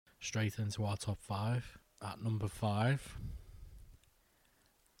straight into our top five. At number 5,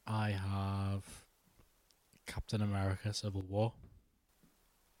 I have Captain America Civil War.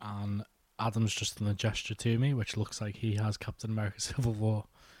 And Adam's just done a gesture to me, which looks like he has Captain America Civil War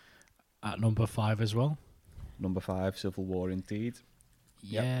at number 5 as well. Number 5, Civil War indeed.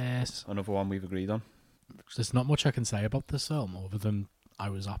 Yes. Another one we've agreed on. There's not much I can say about this film other than I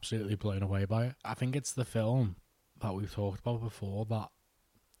was absolutely blown away by it. I think it's the film that we've talked about before that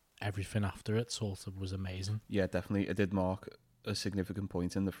everything after it sort of was amazing. Yeah, definitely. It did mark a significant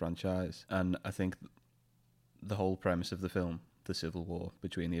point in the franchise. And I think the whole premise of the film, the Civil War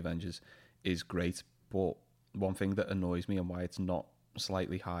between the Avengers, is great. But one thing that annoys me and why it's not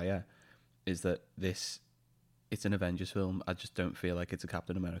slightly higher is that it's an Avengers film. I just don't feel like it's a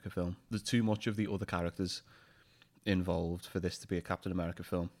Captain America film. There's too much of the other characters involved for this to be a Captain America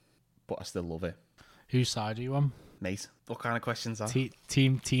film, but I still love it. Whose side are you on? Mate, what kind of questions are?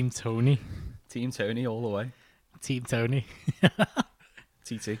 Team Tony. Team Tony all the way. Team Tony.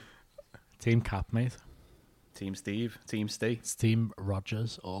 TT. Team Cap, mate. Team Steve. Team Steve. It's Team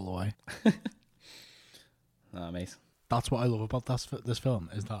Rogers all the way. Mate. That's what I love about this film,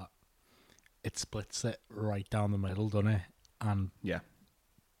 is that it splits it right down the middle, doesn't it? And yeah,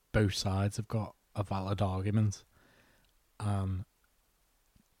 both sides have got a valid argument. In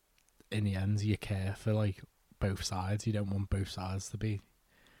the end, you care for like both sides. You don't want both sides to be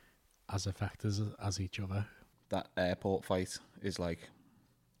as effective as each other. That airport fight is like...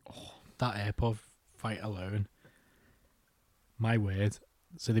 That airport fight alone. My word.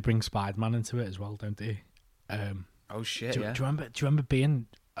 So they bring Spider-Man into it as well, don't they? Oh shit! Do you remember being?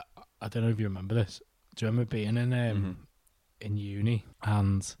 I don't know if you remember this. Do you remember being in uni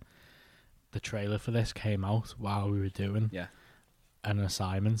and the trailer for this came out while we were doing an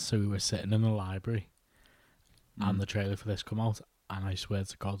assignment? So we were sitting in the library, and the trailer for this come out, and I swear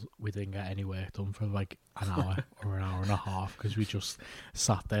to God, we didn't get any work done for like an hour or an hour and a half because we just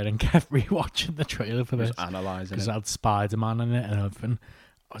sat there and kept rewatching the trailer for this, just analysing because it had Spider-Man in it and everything.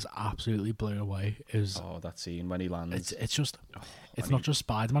 I was absolutely blown away. It was, that scene when he lands. It's just, it's not just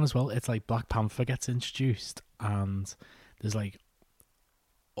Spider-Man as well. It's like Black Panther gets introduced, and there's like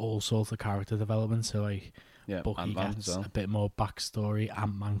all sorts of character development. So like, Bucky Ant-Man gets a bit more backstory.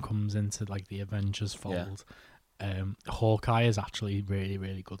 Ant-Man comes into like the Avengers fold. Hawkeye is actually really,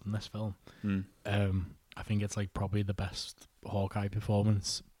 really good in this film. I think it's like probably the best Hawkeye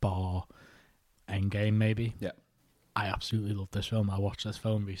performance, bar Endgame maybe. Yeah. I absolutely love this film. I watched this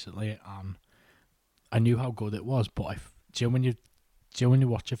film recently, and I knew how good it was. But do you know when you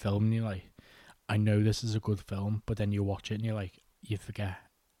watch a film and you're like, I know this is a good film, but then you watch it and you're like, you forget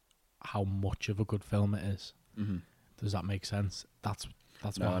how much of a good film it is. Mm-hmm. Does that make sense? That's what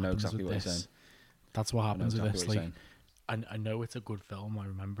happens. I know exactly what you're saying. That's what happens with this. Like, I know it's a good film. I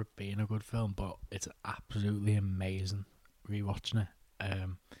remember it being a good film, but it's absolutely amazing rewatching it.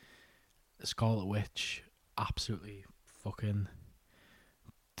 Scarlet Witch absolutely fucking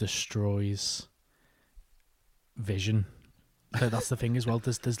destroys Vision. So that's the thing as well.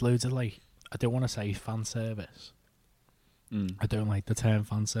 There's loads of like, I don't want to say fan service. I don't like the term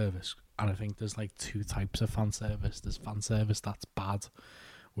fan service, and I think there's like two types of fan service. There's fan service that's bad,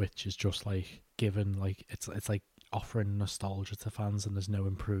 which is just like given like it's like offering nostalgia to fans, and there's no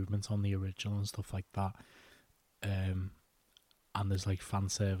improvement on the original and stuff like that. And there's like fan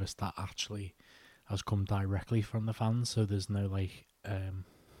service that actually has come directly from the fans, so there's no like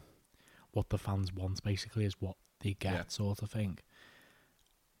what the fans want basically is what they get sort of thing.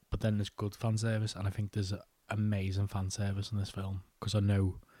 But then there's good fan service, and I think there's amazing fan service in this film, because I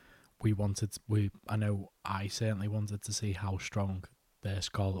know I certainly wanted to see how strong their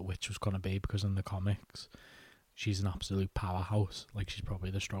Scarlet Witch was going to be, because in the comics she's an absolute powerhouse. Like, she's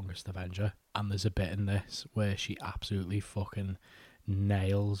probably the strongest Avenger, and there's a bit in this where she absolutely fucking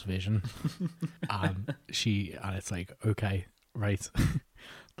nails Vision. and it's like, okay, right,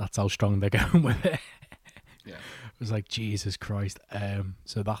 that's how strong they're going with it. Yeah, it was like, Jesus Christ.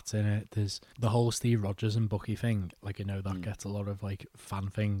 So that's in it. There's the whole Steve Rogers and Bucky thing. Like, you know, that gets a lot of like fan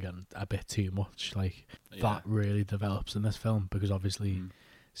thing and a bit too much. Like, that really develops in this film, because obviously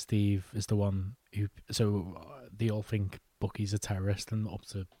Steve is the one who. So they all think Bucky's a terrorist and up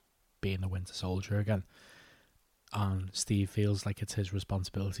to being a Winter Soldier again. And Steve feels like it's his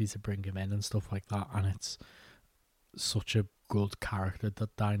responsibility to bring him in and stuff like that. And it's such a good character,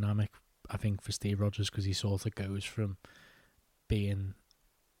 that dynamic, I think, for Steve Rogers, because he sort of goes from being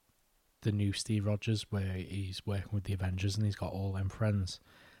the new Steve Rogers, where he's working with the Avengers and he's got all them friends,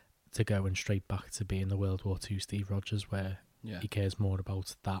 to going straight back to being the World War II Steve Rogers, where he cares more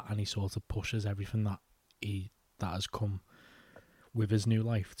about that, and he sort of pushes everything that has come with his new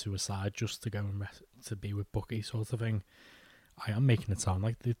life to a side just to go and to be with Bucky, sort of thing. I am making it sound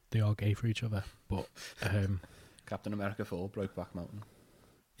like they are gay for each other, but Captain America 4, Brokeback Mountain.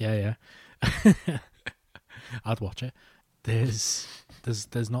 yeah. I'd watch it. There's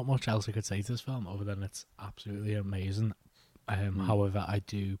not much else I could say to this film other than it's absolutely amazing. However, I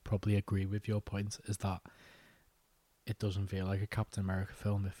do probably agree with your point, is that it doesn't feel like a Captain America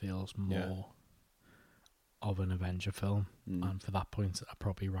film. It feels more of an Avenger film, and for that point, I'd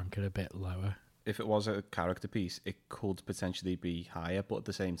probably rank it a bit lower. If it was a character piece, it could potentially be higher, but at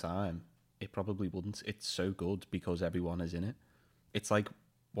the same time, it probably wouldn't. It's so good because everyone is in it. It's like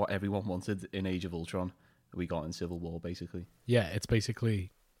what everyone wanted in Age of Ultron, we got in Civil War, basically. Yeah, it's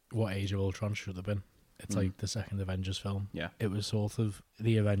basically what Age of Ultron should have been. It's like the second Avengers film. Yeah. It was sort of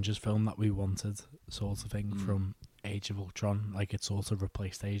the Avengers film that we wanted, sort of thing, from Age of Ultron. Like, it sort of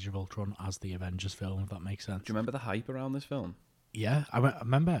replaced Age of Ultron as the Avengers film, if that makes sense. Do you remember the hype around this film? Yeah, I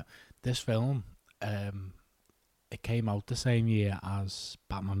remember this film. It came out the same year as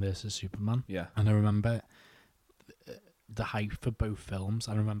Batman vs Superman. Yeah. And I remember the hype for both films.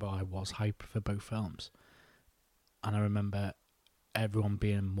 I remember I was hyped for both films. And I remember everyone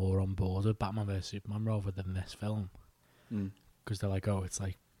being more on board with Batman vs Superman rather than this film. Because they're like, oh, it's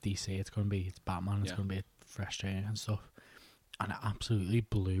like DC, it's Batman, it's going to be fresh training and stuff. And it absolutely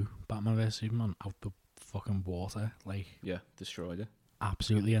blew Batman vs Superman out the fucking water. Like, yeah, destroyed it.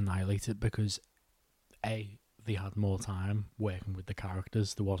 Absolutely annihilated, because A, they had more time working with the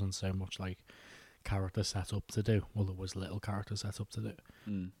characters. There wasn't so much like character set up to do. Well, there was little character set up to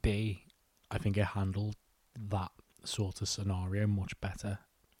do. B, I think it handled that sort of scenario much better,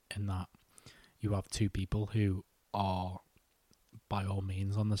 in that you have two people who are by all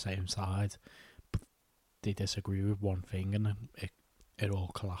means on the same side, but they disagree with one thing, and it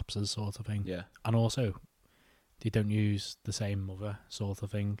all collapses, sort of thing. Yeah. And also, they don't use the same mother, sort of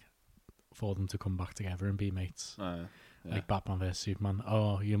thing, for them to come back together and be mates. Yeah. Like Batman vs Superman.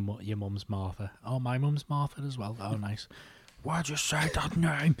 Oh, your mum's Martha. Oh, my mum's Martha as well. Oh, nice. Why'd you say that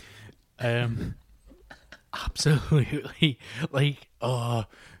name? Absolutely. Like, I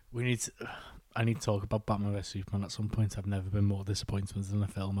need to talk about Batman vs Superman at some point. I've never been more disappointed in a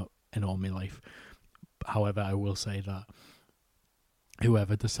film in all my life. However, I will say that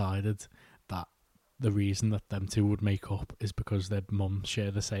whoever decided that the reason that them two would make up is because their mums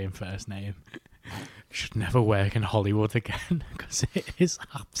share the same first name should never work in Hollywood again, because it is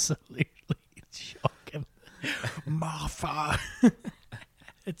absolutely shocking. Martha.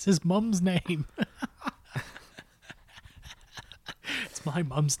 It's his mum's name. It's my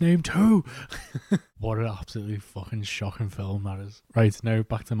mum's name too. What an absolutely fucking shocking film that is. Right, now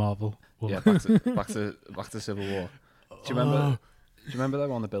back to Marvel. Yeah, back to Civil War. Do you remember they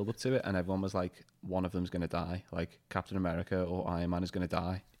were on the build up to it and everyone was like, one of them's going to die, like Captain America or Iron Man is going to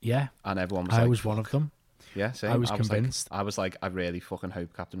die? Yeah. And everyone was I like, was one of them. Yeah, same. I was convinced. I was like, I really fucking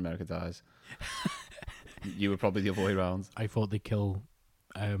hope Captain America dies. You were probably the other way around. I thought they'd kill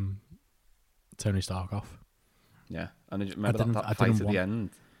Tony Stark off. Yeah. And remember that fight at the end?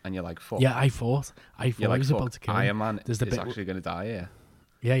 And you're like, fuck. Yeah, I thought like, he was about to kill him. Iron Man is actually going to die here.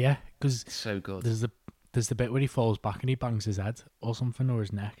 Yeah, because so good. There's the bit where he falls back and he bangs his head or something, or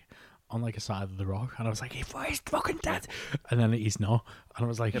his neck, on like a side of the rock, and I was like, he's fucking dead. And then he's not, and I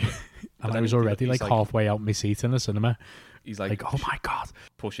was like, and I was already like halfway out my seat in the cinema. He's like, oh my god,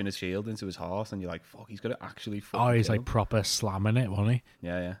 pushing his shield into his heart, and you're like, fuck, he's gonna actually. He's like proper slamming it, wasn't he?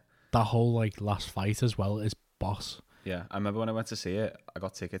 Yeah. That whole like last fight as well is boss. Yeah, I remember when I went to see it, I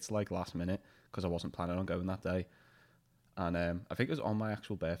got tickets like last minute because I wasn't planning on going that day. And I think it was on my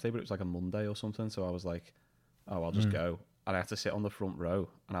actual birthday, but it was like a Monday or something. So I was like, oh, I'll just go. And I had to sit on the front row.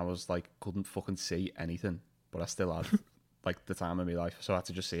 And I was like, couldn't fucking see anything. But I still had like the time of my life. So I had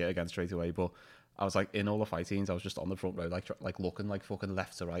to just see it again straight away. But I was like, in all the fight scenes, I was just on the front row, like looking like fucking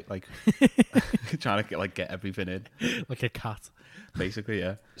left to right, like trying to get everything in. Like a cat. Basically,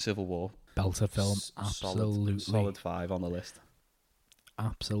 yeah. Civil War. Belter film. Absolutely. Solid 5 on the list.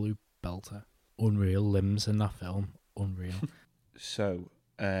 Absolute belter. Unreal limbs in that film. Unreal. So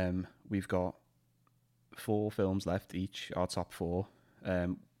we've got 4 films left each, our top 4.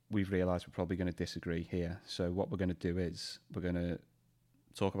 We've realised we're probably going to disagree here. So what we're going to do is we're going to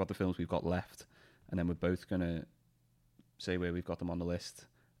talk about the films we've got left, and then we're both going to say where we've got them on the list,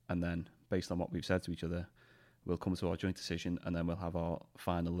 and then based on what we've said to each other, we'll come to our joint decision, and then we'll have our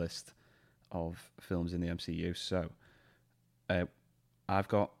final list of films in the MCU. So I've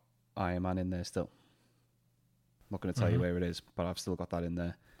got Iron Man in there still. I'm not going to tell you where it is, but I've still got that in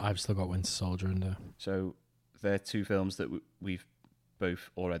there. I've still got Winter Soldier in there. So they're 2 films that we've both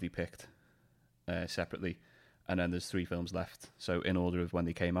already picked separately. and then there's 3 films left. So in order of when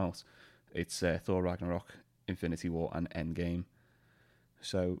they came out, it's Thor Ragnarok, Infinity War, and Endgame.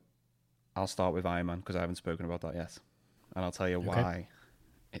 So I'll start with Iron Man because I haven't spoken about that yet, and I'll tell you why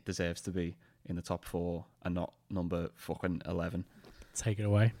it deserves to be in the top 4 and not number fucking 11. Take it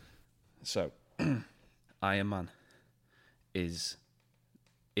away. So Iron Man is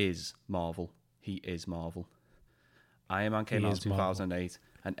Marvel. He is Marvel. Iron Man came out in 2008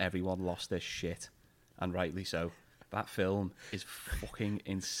 and everyone lost their shit, and rightly so. That film is fucking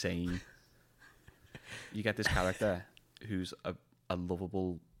insane. You get this character who's a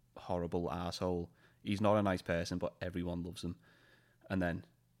lovable, horrible asshole. He's not a nice person, but everyone loves him. And then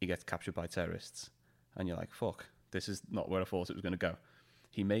he gets captured by terrorists, and you're like, fuck, this is not where I thought it was going to go.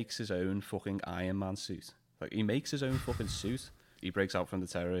 He makes his own fucking Iron Man suit. Like, he makes his own fucking suit. He breaks out from the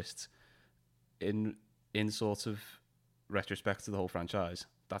terrorists. In sort of retrospect to the whole franchise,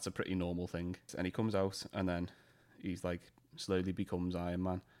 that's a pretty normal thing. And he comes out, and then he's like slowly becomes Iron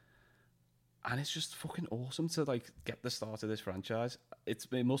Man. And it's just fucking awesome to like get the start of this franchise. It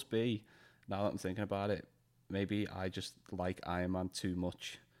must be, now that I'm thinking about it, maybe I just like Iron Man too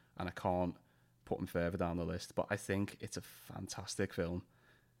much and I can't put him further down the list. But I think it's a fantastic film.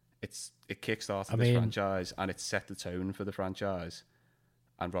 It kickstarted this franchise and it set the tone for the franchise.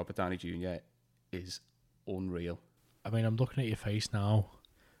 And Robert Downey Jr. is unreal. I mean, I'm looking at your face now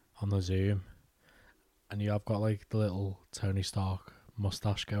on the Zoom, and you have got like the little Tony Stark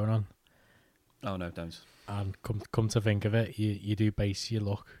mustache going on. Oh no, don't. And come to think of it, you do base your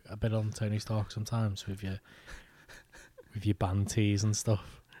look a bit on Tony Stark sometimes with your band tees and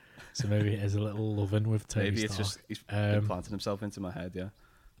stuff. So maybe it is a little loving with Tony Stark. Maybe it's just he's implanted himself into my head, yeah.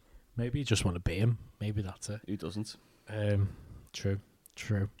 Maybe you just want to be him. Maybe that's it. Who doesn't? True.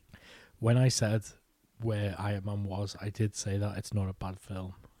 When I said where Iron Man was, I did say that it's not a bad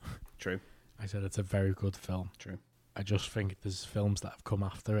film. True. I said it's a very good film. True. I just think there's films that have come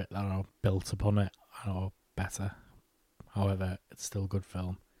after it that are built upon it and are better. However, it's still a good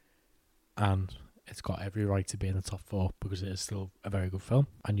film. And it's got every right to be in the top 4 because it is still a very good film.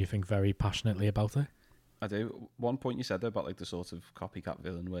 And you think very passionately about it. I do. One point you said there about like the sort of copycat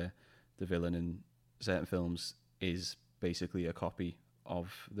villain where the villain in certain films is basically a copy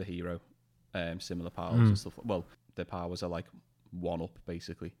of the hero. Similar powers and stuff. Well, their powers are like one up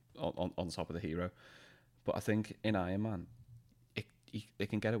basically on top of the hero. But I think in Iron Man, it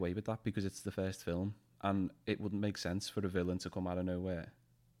can get away with that because it's the first film, and it wouldn't make sense for a villain to come out of nowhere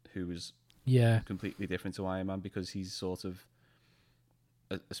who is completely different to Iron Man, because he's sort of,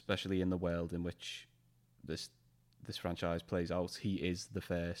 especially in the world in which this franchise plays out, he is the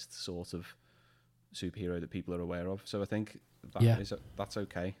first sort of superhero that people are aware of. So I think that's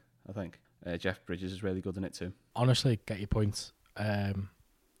okay. I think Jeff Bridges is really good in it too. Honestly, get your points.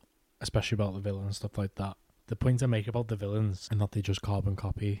 Especially about the villain and stuff like that. The point I make about the villains and that they just carbon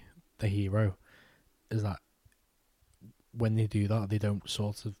copy the hero is that when they do that, they don't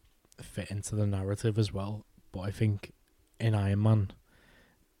sort of fit into the narrative as well. But I think in Iron Man,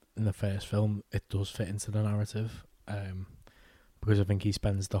 in the first film, it does fit into the narrative, because I think he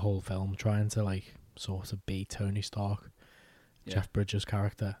spends the whole film trying to like sort of be Tony Stark, Jeff Bridges'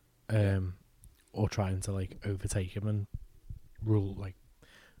 character, or trying to like overtake him and run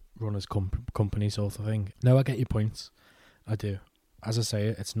his company sort of thing. No, I get your points. I do. As I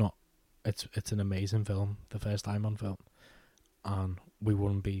say, it's an amazing film, the first Iron Man film, and we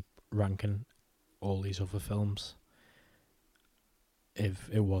wouldn't be ranking all these other films if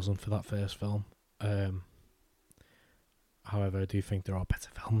it wasn't for that first film. However, I do think there are better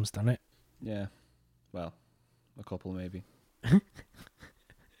films than it. Yeah, well, a couple maybe.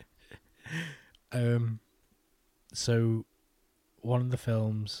 So one of the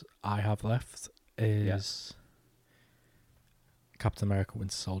films I have left is Captain America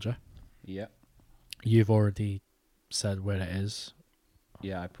Winter Soldier. Yeah. You've already said where it is.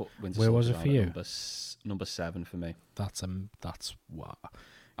 Yeah, I put Winter Soldier. Where was it for you? Number 7 for me. That's what. Okay.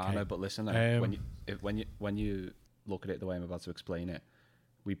 I know, but listen, when you look at it the way I'm about to explain it,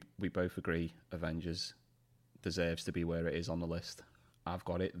 we both agree Avengers deserves to be where it is on the list. I've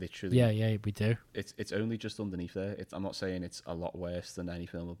got it literally. Yeah, we do. It's only just underneath there. I'm not saying it's a lot worse than any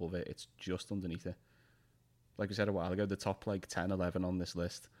film above it. It's just underneath it. Like we said a while ago, the top like 10, 11 on this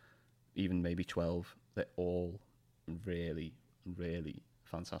list, even maybe 12, they're all really, really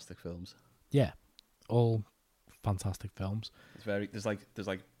fantastic films. Yeah, all fantastic films. It's very there's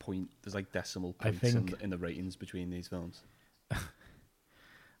like decimal points in the ratings between these films.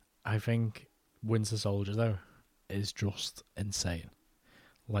 I think Winter Soldier though is just insane.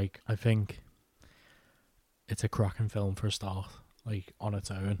 Like, I think it's a cracking film for a start. Like, on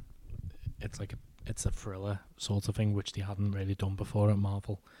its own, it's It's a thriller sort of thing, which they hadn't really done before at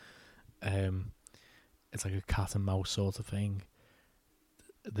Marvel. It's like a cat and mouse sort of thing.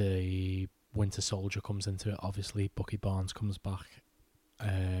 The Winter Soldier comes into it. Obviously, Bucky Barnes comes back.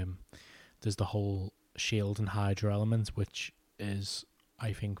 There's the whole Shield and Hydra element, which is,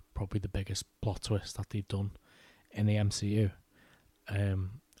 I think, probably the biggest plot twist that they've done in the MCU.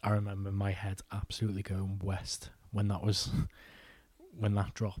 I remember my head absolutely going west when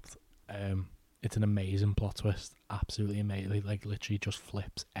that dropped. It's an amazing plot twist, absolutely amazing. Like literally just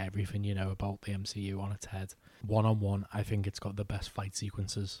flips everything you know about the MCU on its head. 1-on-1, I think it's got the best fight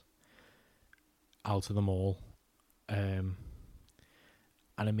sequences out of them all. And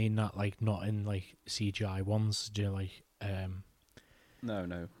I mean that like not in like CGI ones. Do you know, like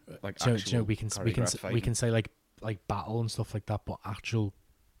No, like so actual you know, we can fighting. say like battle and stuff like that, but actual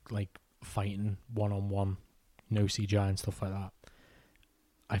like fighting 1-on-1, no CGI and stuff like that.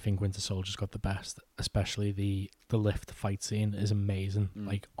 I think Winter Soldier's got the best, especially the lift fight scene is amazing.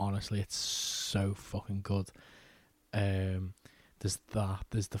 Like honestly, it's so fucking good. There's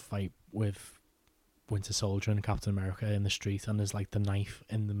the fight with Winter Soldier and Captain America in the street, and there's like the knife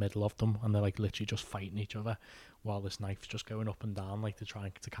in the middle of them, and they're like literally just fighting each other while this knife's just going up and down, like they're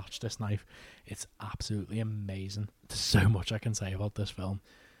trying to catch this knife. It's absolutely amazing. There's so much I can say about this film.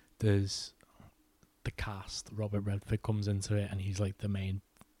 There's the cast. Robert Redford comes into it, and he's like it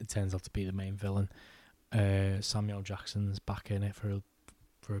turns out to be the main villain. Samuel Jackson's back in it for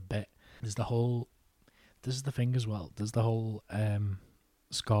a bit. This is the thing as well. There's the whole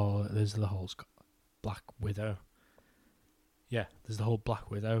Black Widow. Yeah, there's the whole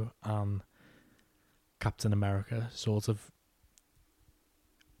Black Widow and Captain America sort of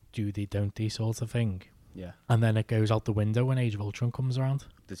do they, don't they sort of thing. Yeah. And then it goes out the window when Age of Ultron comes around.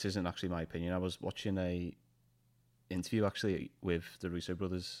 This isn't actually my opinion. I was watching a interview actually with the Russo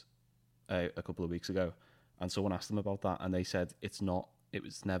brothers a couple of weeks ago, and someone asked them about that, and they said it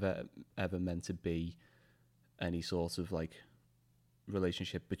was never ever meant to be any sort of like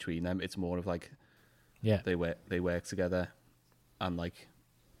relationship between them. It's more of like they work together, and like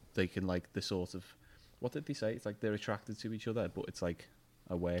they can like the sort of, what did they say? It's like they're attracted to each other, but it's like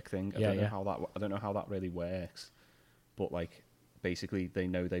a work thing. I don't know how that really works, but like basically they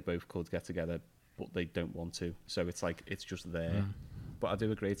know they both could get together, but they don't want to. So it's like it's just there. But I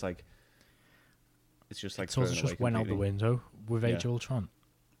do agree. It's like it's just like sort of just went out the window with Age of Ultron.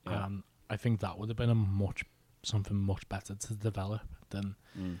 Yeah. I think that would have been something much better to develop than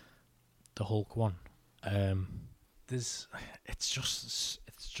the Hulk one. It's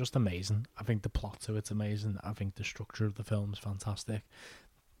just amazing. I think the plot to it's amazing. I think the structure of the film is fantastic.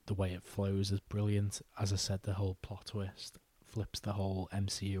 The way it flows is brilliant. As I said, the whole plot twist flips the whole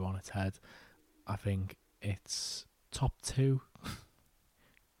MCU on its head. I think it's top 2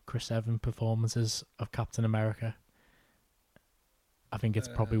 Chris Evans performances of Captain America. I think it's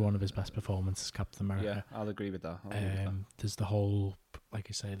probably one of his best performances, Captain America. Yeah, I'll agree with that. There's the whole, like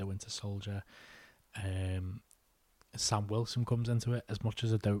I say, the Winter Soldier. Sam Wilson comes into it. As much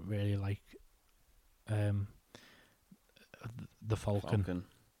as I don't really like the Falcon,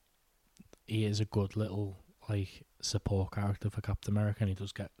 he is a good little like support character for Captain America, and he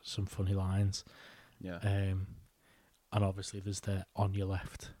does get some funny lines. Yeah. And obviously there's the on your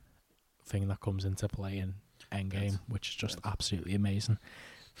left thing that comes into play in Endgame, which is just absolutely amazing.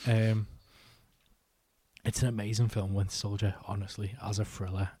 It's an amazing film, Winter Soldier, honestly, as a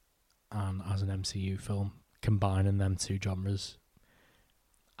thriller and as an MCU film, combining them two genres,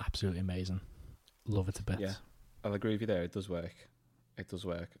 absolutely amazing. Love it a bit. Yeah, I'll agree with you there. It does work.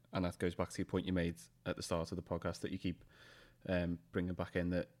 And that goes back to your point you made at the start of the podcast that you keep bringing back in,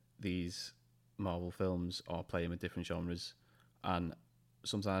 that these Marvel films are playing with different genres, and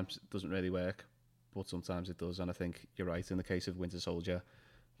sometimes it doesn't really work, but sometimes it does. And I think you're right in the case of Winter Soldier,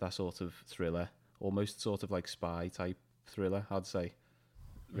 that sort of thriller, almost sort of like spy type thriller, I'd say,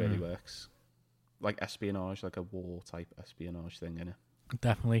 really works. Like espionage, like a war type espionage thing, innit?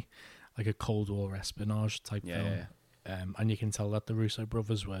 Definitely, like a Cold War espionage type film. Yeah. And you can tell that the Russo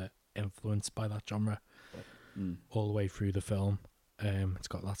brothers were influenced by that genre all the way through the film. It's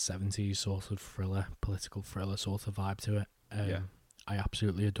got that 70s sort of thriller, political thriller sort of vibe to it. I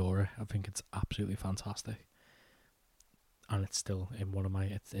absolutely adore it. I think it's absolutely fantastic. And it's still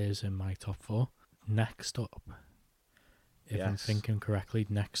it is in my top 4. Next up, if I'm thinking correctly,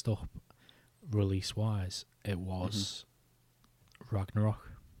 release-wise, it was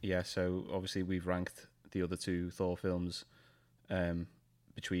Ragnarok. Yeah, so obviously we've ranked the other 2 Thor films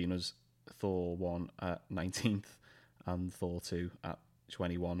between us. Thor 1 at 19th and Thor 2 at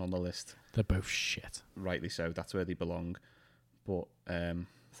 21 on the list. They're both shit. Rightly so, that's where they belong. But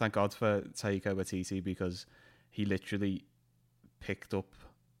Thank God for Taika Waititi, because he literally picked up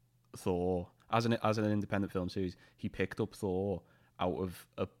Thor as an independent film series. He picked up Thor out of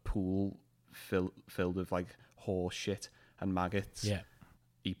a pool filled with like horse shit and maggots. Yeah.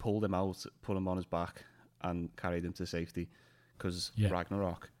 He pulled him out, put him on his back, and carried him to safety. Because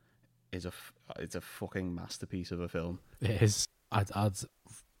Ragnarok is it's a fucking masterpiece of a film. It is. I'd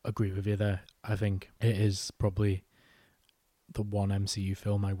agree with you there. I think it is probably the one MCU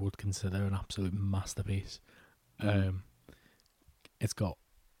film I would consider an absolute masterpiece. It's got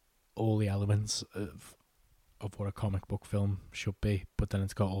all the elements of what a comic book film should be, but then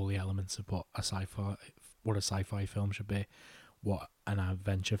it's got all the elements of what a sci-fi film should be, what an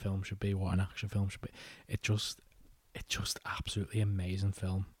adventure film should be, what an action film should be. It's just absolutely amazing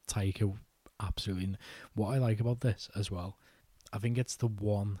film. Taika, absolutely. What I like about this as well, I think it's the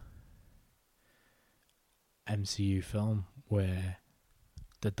one MCU film where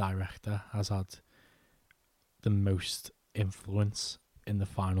the director has had the most influence in the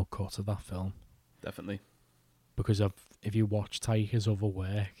final cut of that film. Definitely. Because if you watch Taika's other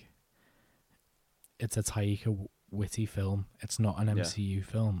work, it's a Taika Waititi film. It's not an MCU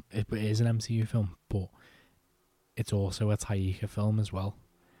film. It is an MCU film, but it's also a Taika film as well.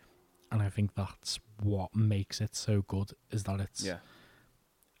 And I think that's what makes it so good, is that it's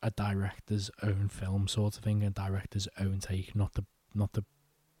a director's own film sort of thing, a director's own take, not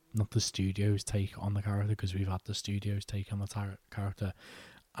the studio's take on the character, because we've had the studio's take on the character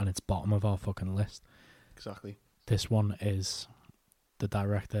and it's bottom of our fucking list. Exactly. This one is the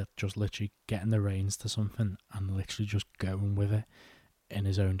director just literally getting the reins to something and literally just going with it in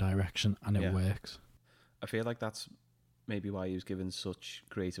his own direction, and it works. I feel like that's maybe why he was given such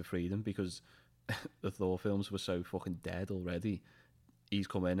creative freedom, because the Thor films were so fucking dead already. He's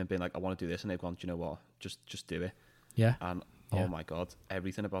come in and been like, I want to do this, and they've gone, do you know what, just do it. Yeah. And oh my God,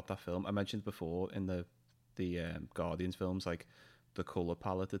 everything about that film. I mentioned before in the Guardians films, like the colour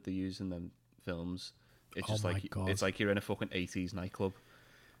palette that they use in them films. It's just it's like you're in a fucking 80s nightclub,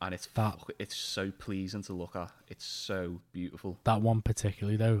 and it's so pleasing to look at. It's so beautiful. That one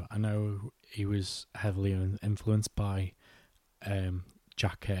particularly, though, I know he was heavily influenced by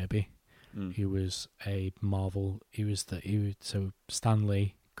Jack Kirby, who was a Marvel. So Stan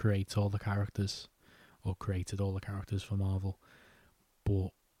Lee created all the characters for Marvel, but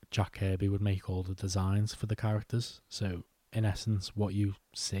Jack Kirby would make all the designs for the characters. So in essence, what you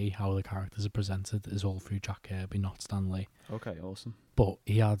see, how the characters are presented, is all through Jack Kirby, not Stan Lee. Okay, awesome. But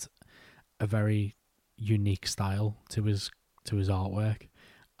he had a very unique style to his artwork,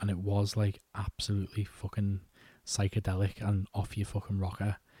 and it was like absolutely fucking psychedelic and off your fucking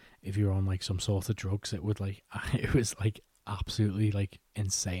rocker. If you're on like some sort of drugs, it was like absolutely like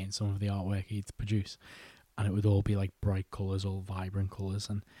insane, some of the artwork he'd produce, and it would all be like bright colours, all vibrant colours.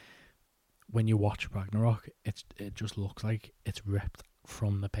 And when you watch Ragnarok, it just looks like it's ripped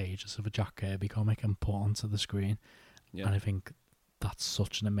from the pages of a Jack Kirby comic and put onto the screen. And I think that's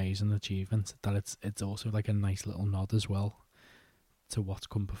such an amazing achievement, that it's also like a nice little nod as well to what's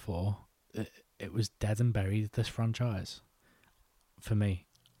come before. It was dead and buried, this franchise, for me.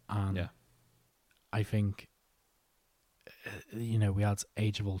 And I think, we had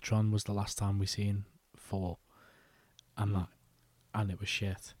Age of Ultron was the last time we seen Thor, and it was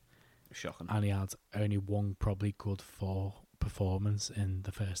shit. Shocking. And he had only one probably good Thor performance in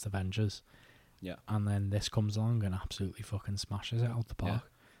the first Avengers. Yeah. And then this comes along and absolutely fucking smashes it out the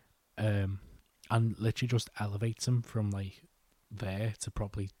park. And literally just elevates him from like there to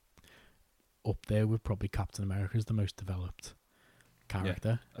probably up there with probably Captain America as the most developed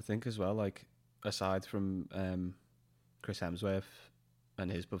character. Yeah. I think as well, like, aside from Chris Hemsworth and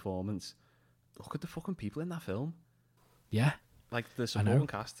his performance, look at the fucking people in that film. Yeah. Like, the supporting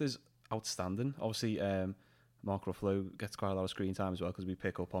cast is outstanding. Obviously, Mark Ruffalo gets quite a lot of screen time as well, because we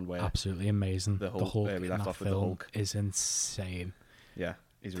pick up on where absolutely amazing. The Hulk we left off with the Hulk is insane. Yeah,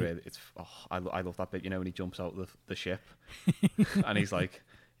 he's really. I love that bit. When he jumps out of the ship, and he's like,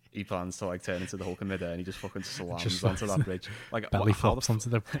 he plans to like turn into the Hulk in midair, and he just fucking slams onto that bridge. Like, belly flops onto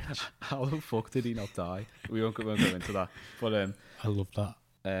the bridge. How the fuck did he not die? We won't go into that. But I love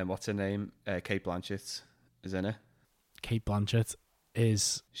that. What's her name? Cate Blanchett is in it. Cate Blanchett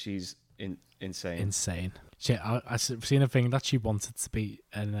is she's insane. Insane. I've seen a thing that she wanted to be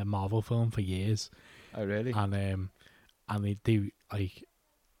in a Marvel film for years. Oh really? And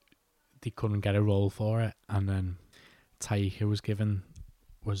they couldn't get a role for it, and then Taika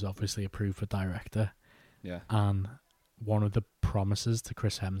was obviously approved for director. Yeah. And one of the promises to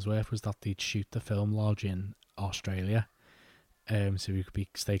Chris Hemsworth was that they'd shoot the film largely in Australia, so he could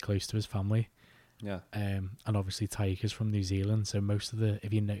stay close to his family. Yeah. And obviously Taika's from New Zealand, so most of the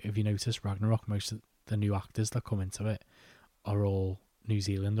if you notice Ragnarok, most of the new actors that come into it are all New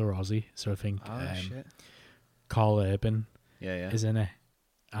Zealand or Aussie. So I think Shit. Carl Urban Yeah. is in it,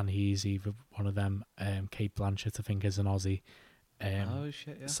 and he's either one of them. Kate Blanchett, I think, is an Aussie.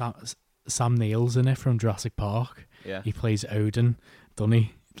 Shit. Yeah. Sam Neill's in it from Jurassic Park. Yeah. He plays Odin, doesn't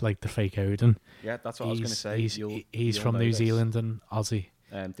he? Like the fake Odin. Yeah, that's what I was going to say. He's from New Zealand and Aussie.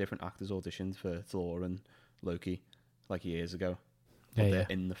 Different actors auditioned for Thor and Loki like years ago. Yeah,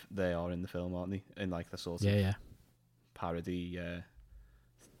 but they are in the film, aren't they? In like the sort of parody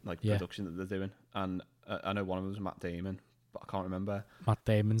production that they're doing. And I know one of them was Matt Damon, but I can't remember. Matt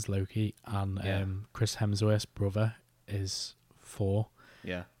Damon's Loki, and Chris Hemsworth's brother is Thor.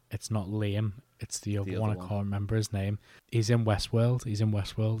 Yeah. It's not Liam. It's the other one. I can't remember his name. He's in Westworld. He's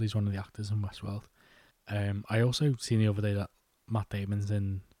one of the actors in Westworld. I also seen the other day that Matt Damon's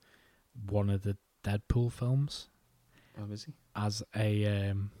in one of the Deadpool films. Oh, is he? As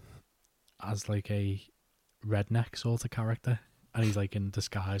like a redneck sort of character, and he's like in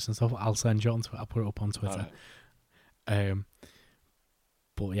disguise and stuff. I'll send you on Twitter. I'll put it up on Twitter. Right.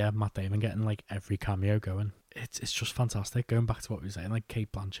 But yeah, Matt Damon getting like every cameo going. It's just fantastic. Going back to what we were saying, like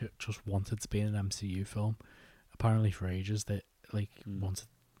Kate Blanchett just wanted to be in an MCU film, apparently for ages. That wanted,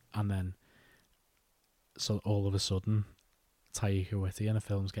 and then so all of a sudden, Taika Waititi and a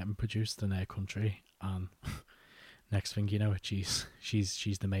film's getting produced in their country, and next thing you know, she's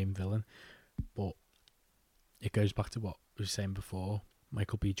the main villain. But it goes back to what we were saying before.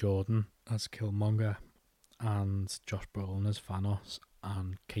 Michael B. Jordan as Killmonger, and Josh Brolin as Thanos,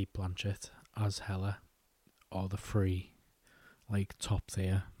 and Kate Blanchett as Hela are the three like top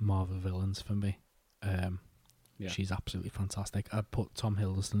tier Marvel villains for me. She's absolutely fantastic. I'd put Tom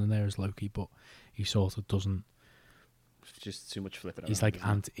Hiddleston in there as Loki, but he sort of doesn't. Just too much flipping. He's like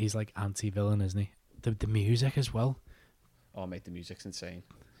anti-villain, isn't he? The music as well. Oh, mate, the music's insane.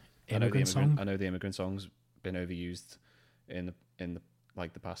 Immigrant Song. I know the Immigrant Song's been overused in the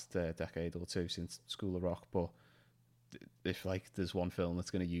like the past decade or two since School of Rock, but if like there's one film that's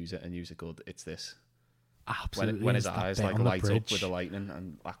going to use it and use it good, it's this. Absolutely. When his eyes like light up with the lightning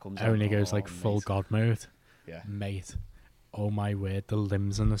and that comes out. Only goes like full mate. God mode. Yeah. Mate. Oh my word, the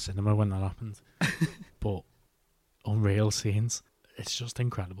limbs in the cinema when that happened. But unreal scenes. It's just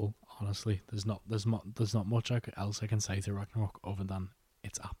incredible, honestly. There's not much else I can say to Ragnarok other than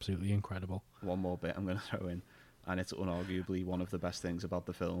it's absolutely incredible. One more bit I'm going to throw in, and it's unarguably one of the best things about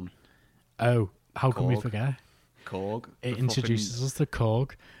the film. Oh, how can we forget? Korg. It introduces us to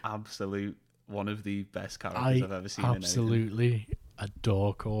Korg. Absolute one of the best characters I've ever seen. I absolutely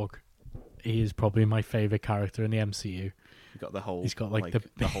adore Korg. He is probably my favourite character in the MCU. He's got like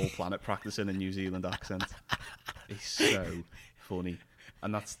the whole planet practicing a New Zealand accent. He's so funny,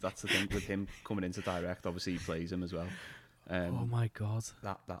 and that's the thing with him coming into direct. Obviously, he plays him as well. Oh my god,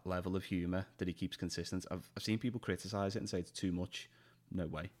 that level of humour that he keeps consistent. I've seen people criticise it and say it's too much. No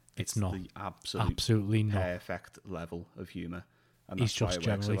way. It's not the absolutely not perfect level of humour. And he's just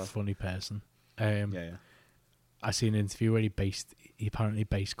generally a funny person. Yeah. I seen an interview where he apparently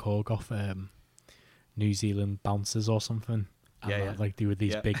based Korg off New Zealand bouncers or something. And like they were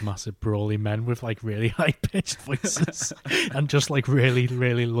these big, massive, brawly men with like really high pitched voices and just like really,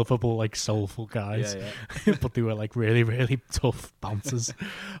 really lovable, like soulful guys. Yeah. But they were like really, really tough bouncers.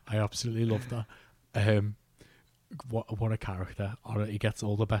 I absolutely loved that. What a character! He gets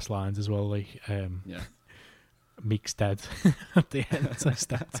all the best lines as well. Like, Meek's dead at the end. I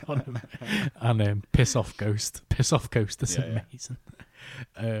stepped on him, and piss off Ghost is amazing.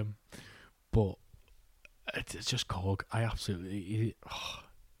 But it's just Korg. I absolutely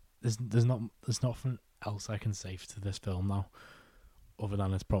there's nothing else I can say to this film now, other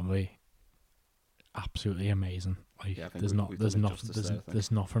than it's probably absolutely amazing. Like there's nothing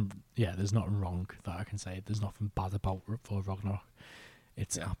wrong that I can say. There's nothing bad about Thor Ragnarok.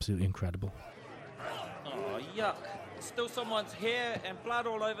 It's absolutely incredible. Oh, yuck. Still someone's hair and blood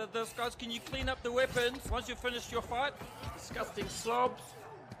all over this. Guys, can you clean up the weapons once you've finished your fight? Disgusting slobs.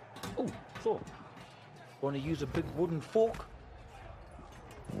 Oh, Thor. Want to use a big wooden fork?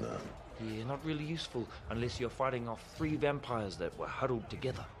 No. Yeah, not really useful unless you're fighting off 3 vampires that were huddled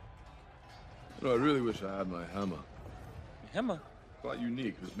together. I really wish I had my hammer. Hammer? Quite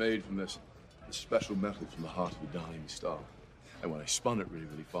unique. It was made from this special metal from the heart of a dying star. And when I spun it really,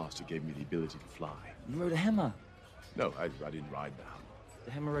 really fast, it gave me the ability to fly. You rode a hammer? No, I didn't ride the hammer.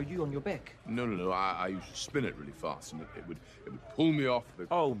 The hammer rode you on your back? No. I used to spin it really fast, and it would pull me off the...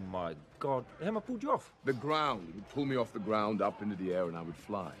 Oh, my God. The hammer pulled you off? The ground. It would pull me off the ground up into the air, and I would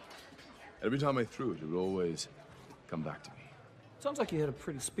fly. Every time I threw it, it would always come back to me. Sounds like you had a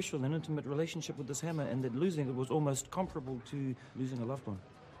pretty special and intimate relationship with this hammer, and that losing it was almost comparable to losing a loved one.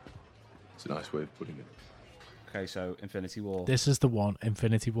 It's a nice way of putting it. Okay, so Infinity War. This is the one,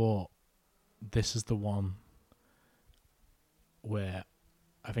 Infinity War. This is the one where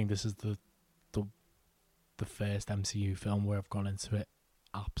I think this is the first MCU film where I've gone into it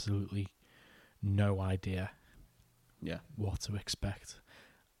absolutely no idea what to expect.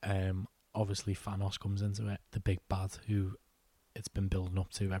 Obviously Thanos comes into it, the big bad who it's been building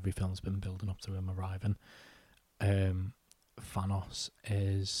up to. Every film's been building up to him arriving. Thanos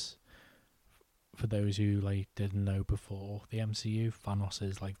is, for those who like didn't know before the MCU, Thanos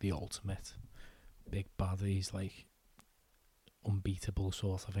is like the ultimate big bad. He's like unbeatable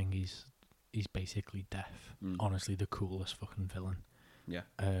sort of thing. He's basically death. Honestly, the coolest fucking villain. Yeah.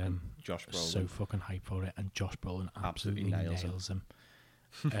 Josh Brolin. So fucking hyped for it, and Josh Brolin absolutely nails him.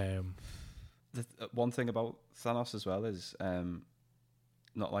 One thing about Thanos as well is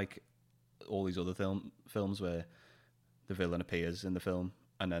not like all these other films where the villain appears in the film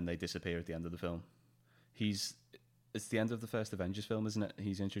and then they disappear at the end of the film. It's the end of the first Avengers film, isn't it?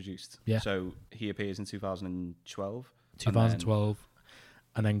 He's introduced. Yeah. So he appears in 2012. 2012,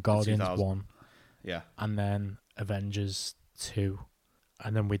 and then Guardians 1. Yeah. And then Avengers 2,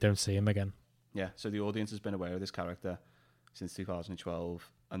 and then we don't see him again. Yeah, so the audience has been aware of this character since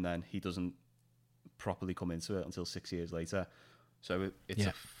 2012, and then he doesn't properly come into it until 6 years later. So it's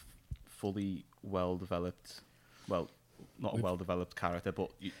a fully well-developed, well, not a well-developed character,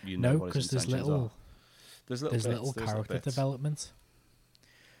 but you know what his intentions are. There's little character development.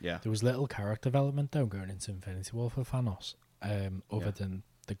 Yeah. There was little character development, though, going into Infinity War for Thanos, other than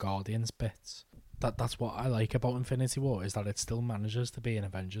the Guardians bits. That's what I like about Infinity War, is that it still manages to be an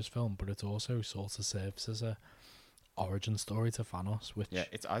Avengers film, but it also sort of serves as a origin story to Thanos, which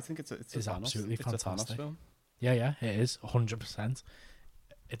I think it's is Thanos, absolutely it's fantastic. A Thanos film. Yeah, it is 100%.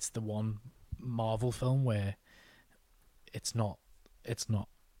 It's the one Marvel film where it's not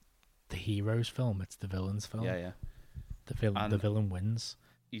the hero's film; it's the villain's film. Yeah. The villain wins.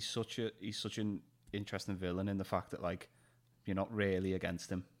 He's such an interesting villain in the fact that like you're not really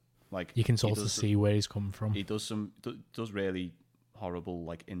against him. Like you can sort of see where he's come from. He does does really horrible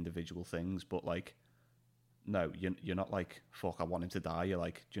like individual things, but like no, you're not like fuck. I want him to die. You're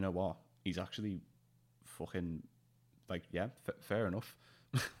like, do you know what? He's actually fucking like fair enough.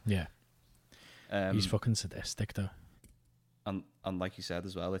 Yeah. He's fucking sadistic though. And like you said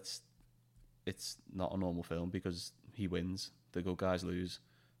as well, it's not a normal film because he wins, the good guys lose,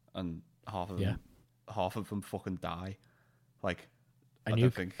 and half of them fucking die. Like I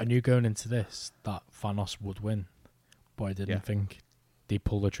knew going into this that Thanos would win, but I didn't think they'd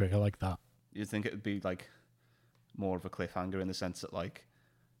pull the trigger like that. You'd think it would be like more of a cliffhanger in the sense that like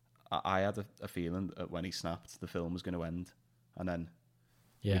I had a feeling that when he snapped, the film was going to end, and then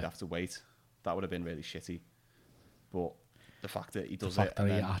we'd have to wait. That would have been really shitty. But the fact that he does the fact that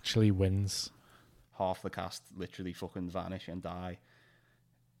he actually wins, half the cast literally fucking vanish and die.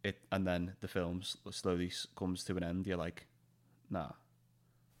 And then the film slowly comes to an end. You're like, nah.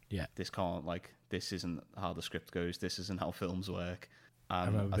 Yeah. This isn't how the script goes. This isn't how films work. And I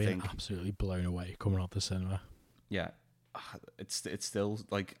remember being absolutely blown away coming out the cinema. Yeah. It's still,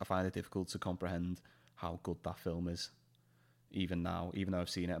 like, I find it difficult to comprehend how good that film is. Even now, even though I've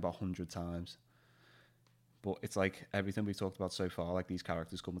seen it about 100 times. But it's like everything we've talked about so far, like these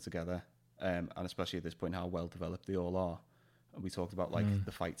characters coming together, and especially at this point, how well developed they all are. And we talked about like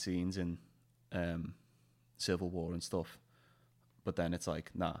the fight scenes in Civil War and stuff. But then it's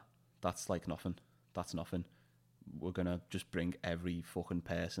like, nah, that's like nothing. That's nothing. We're gonna just bring every fucking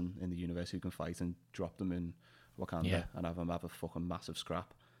person in the universe who can fight and drop them in Wakanda and have them have a fucking massive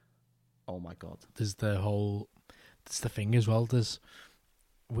scrap. Oh my god. There's the thing as well.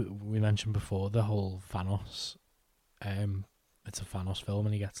 We mentioned before the whole Thanos. It's a Thanos film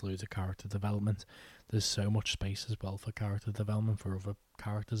and he gets loads of character development. There's so much space as well for character development for other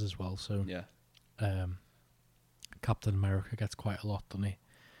characters as well. So Captain America gets quite a lot, doesn't he?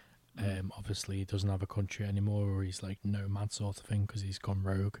 Obviously he doesn't have a country anymore, or he's like nomad sort of thing because he's gone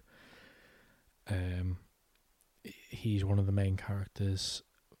rogue. He's one of the main characters.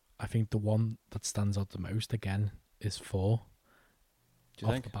 I think the one that stands out the most again is Thor.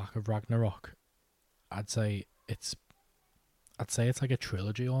 Off the back of Ragnarok, I'd say it's like a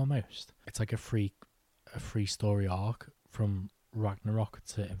trilogy almost. It's like a free story arc from Ragnarok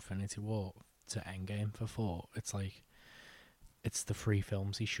to Infinity War to Endgame for Thor. It's like it's the 3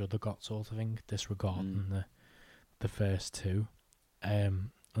 films he should have got sort of thing, disregarding the first 2. And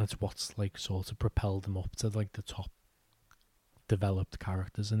it's what's like sort of propelled them up to like the top developed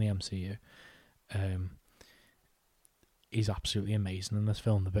characters in the MCU. he's absolutely amazing in this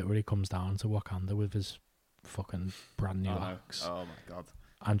film. The bit where he comes down to Wakanda with his fucking brand new axe Oh my god.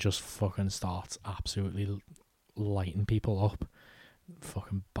 and just fucking starts absolutely lighting people up.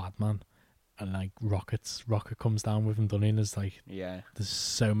 Fucking bad man. And like Rocket comes down with him, doesn't he? And there's like, Yeah. there's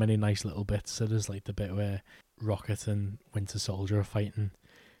so many nice little bits. So there's like the bit where Rocket and Winter Soldier are fighting,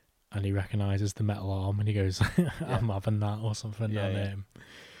 and he recognises the metal arm, and he goes, "I'm having that" or something. Yeah, and yeah.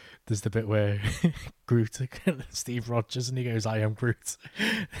 There's the bit where Groot, Steve Rogers, and he goes, "I am Groot,"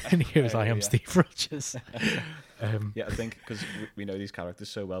 and he goes, "I am yeah. Steve Rogers." Yeah, I think because we know these characters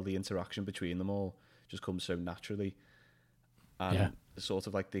so well, the interaction between them all just comes so naturally, and Yeah. sort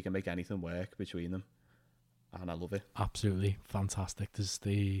of like they can make anything work between them, and I love it. Absolutely fantastic.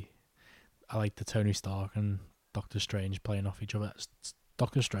 I like the Tony Stark and Doctor Strange playing off each other.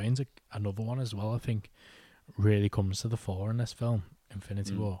 Doctor Strange, another one as well, I think, really comes to the fore in this film,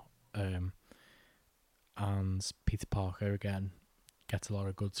 Infinity War. And Peter Parker, again, gets a lot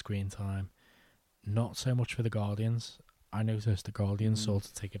of good screen time. Not so much for the Guardians. I noticed the Guardians sort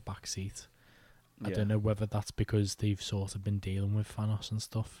of take a back seat. I don't know whether that's because they've sort of been dealing with Thanos and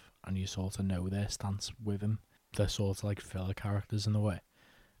stuff, and you sort of know their stance with him. They're sort of like filler characters in a way.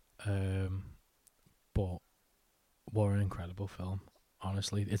 But what an incredible film,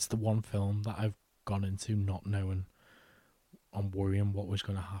 honestly. It's the one film that I've gone into not knowing and worrying what was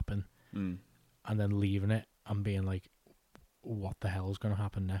going to happen, and then leaving it and being like, what the hell is going to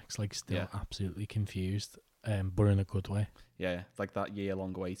happen next? Like, still absolutely confused, but in a good way. Yeah, like that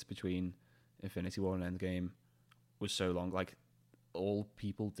year-long wait between Infinity War and Endgame was so long. Like, all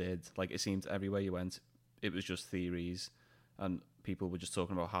people did, like, it seemed everywhere you went, it was just theories, and people were just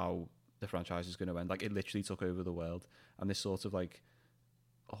talking about how the franchise is going to end. Like, it literally took over the world, and this sort of like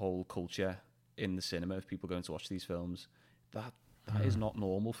a whole culture in the cinema of people going to watch these films, that is not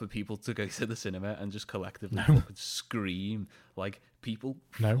normal for people to go to the cinema and just collectively fucking scream. Like, people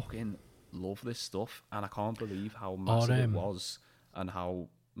fucking love this stuff, and I can't believe how massive it was and how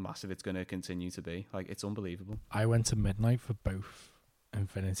massive it's going to continue to be. Like, it's unbelievable. I went to midnight for both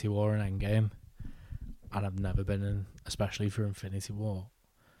Infinity War and Endgame, and I've never been in, especially for Infinity War,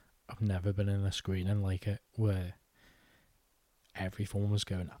 I've never been in a screening like it where everyone was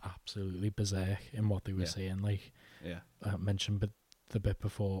going absolutely berserk in what they were saying. Like, I mentioned the bit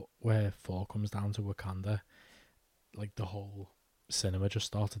before where Thor comes down to Wakanda, like the whole cinema just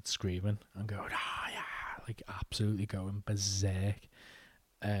started screaming and going, like absolutely going berserk.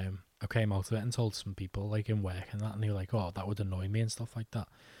 I came out of it and told some people like in work and that, and they were like, "Oh, that would annoy me" and stuff like that.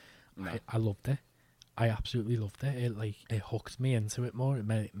 No. I loved it. I absolutely loved it. It hooked me into it more. It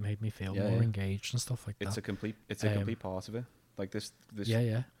made me feel more engaged and stuff like that. It's a complete part of it. Like this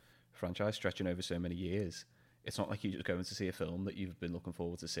franchise stretching over so many years. It's not like you're just going to see a film that you've been looking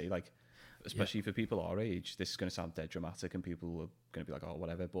forward to see. Like, especially for people our age, this is going to sound dead dramatic, and people are going to be like, "Oh,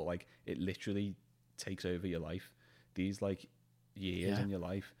 whatever." But like, it literally takes over your life. These like years in your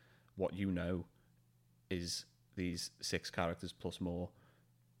life, what you know is these 6 characters plus more,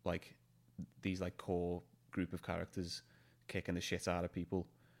 like these like core group of characters kicking the shit out of people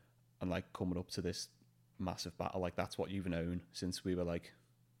and like coming up to this massive battle. Like, that's what you've known since we were like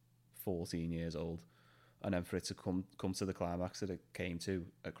 14 years old, and then for it to come to the climax that it came to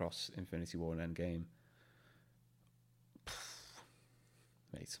across Infinity War and Endgame,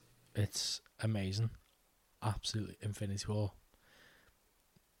 mate, it's amazing. Absolutely. Infinity War,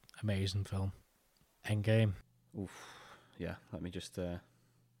 amazing film. Endgame, yeah, let me just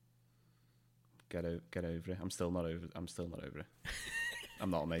get over it. I'm still not over it. I'm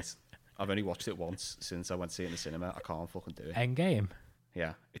not, mate. I've only watched it once since I went to see it in the cinema. I can't fucking do it. Endgame.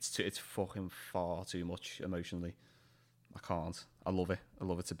 Yeah, it's fucking far too much emotionally. I can't. I love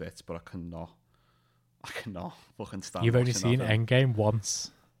it to bits, but I cannot fucking stand. You've only seen Endgame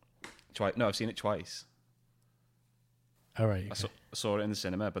once. Twice? No, I've seen it twice. All right. Okay. I saw it in the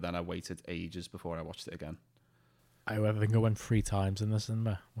cinema, but then I waited ages before I watched it again. I think I went 3 times in the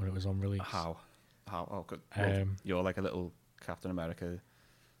cinema when it was on release. How? Oh, good. Well, you're like a little Captain America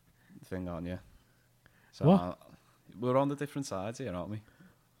thing, aren't you? So what? We're on the different sides here, aren't we?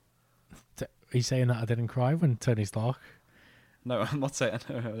 Are you saying that I didn't cry when Tony Stark? No, I'm not saying.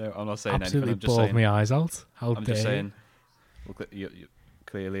 No, I'm not saying absolutely anything. I'm just bawled saying, my eyes out. How I'm dare just saying. you? Well, you're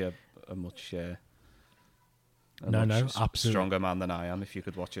clearly a much. Absolutely stronger man than I am. If you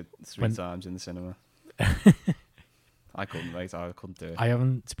could watch it 3 times in the cinema, I couldn't, mate. I couldn't do it. I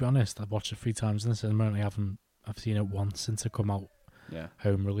haven't, to be honest. I've watched it 3 times in the cinema, and I've seen it once since it come out. Yeah.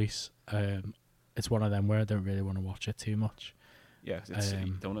 Home release. It's one of them where I don't really want to watch it too much. Yeah, you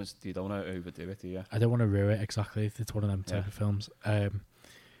don't want to overdo it, do you? I don't want to ruin it exactly. It's one of them type of films.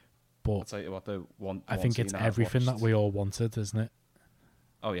 I'll But tell you what, though, I think it's everything that we all wanted, isn't it?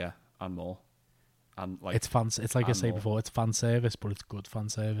 Oh yeah, and more. And like It's fan. It's like I and say more. before. It's fan service, but it's good fan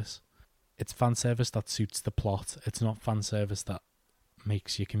service. It's fan service that suits the plot. It's not fan service that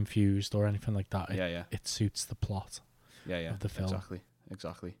makes you confused or anything like that. Yeah. It suits the plot. Yeah. of the film.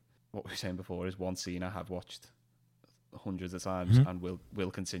 Exactly. What we were saying before is one scene I have watched hundreds of times and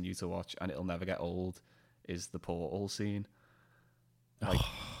will continue to watch, and it'll never get old. Is the portal scene? Like,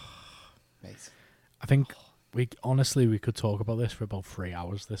 mate, I think we could talk about this for about 3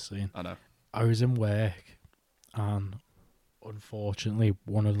 hours. This scene. I know. I was in work, and unfortunately,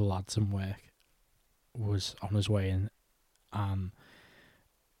 one of the lads in work was on his way in, and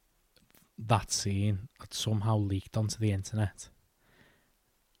that scene had somehow leaked onto the internet.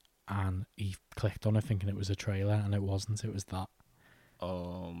 And he clicked on it thinking it was a trailer, and it wasn't. It was that.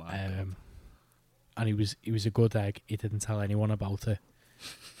 Oh my god! And he was a good egg. He didn't tell anyone about it.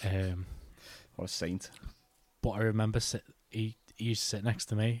 What a saint! But I remember he used to sit next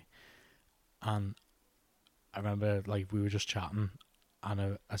to me, and I remember like we were just chatting,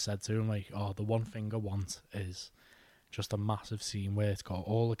 and I said to him like, "Oh, the one thing I want is just a massive scene where it's got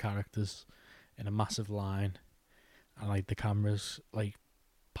all the characters in a massive line, and like the cameras like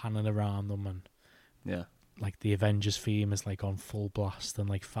panning around them, and Yeah, like the Avengers theme is like on full blast, and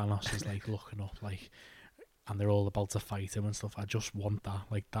like Thanos is like looking up, like, and they're all about to fight him and stuff. I just want that.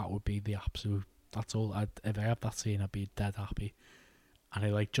 Like that would be the absolute. That's all. If I had that scene, I'd be dead happy." And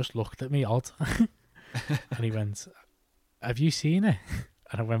he like just looked at me odd, and he went, "Have you seen it?"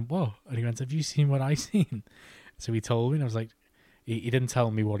 And I went, "Whoa!" And he went, "Have you seen what I seen?" So he told me, and I was like, he didn't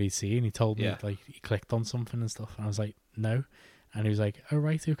tell me what he'd seen. He told me like he clicked on something and stuff, and I was like, "No." And he was like, "Oh,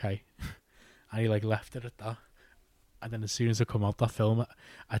 right, okay." And he like left it at that. And then as soon as I come out that film,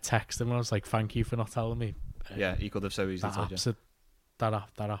 I texted him and I was like, "Thank you for not telling me." Yeah, he could have so easily told you. That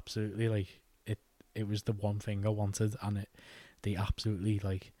absolutely like it was the one thing I wanted, and they absolutely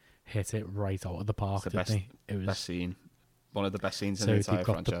like hit it right out of the park. It's the didn't they? It was best scene, one of the best scenes in So the they've entire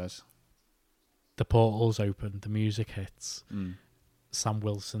got franchise. the portals open, the music hits. Mm. Sam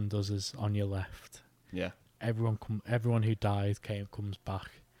Wilson does his "On Your Left." Yeah, Everyone who died comes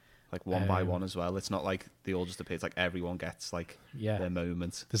back. like one by one as well. It's not like they all just appear. It's like everyone gets like Yeah. their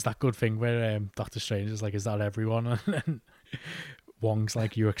moment. There's that good thing where Doctor Strange is like, "Is that everyone?" And Wong's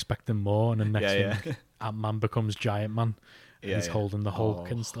like, "You expecting more?" And then next thing, Ant-Man becomes Giant Man. And he's holding the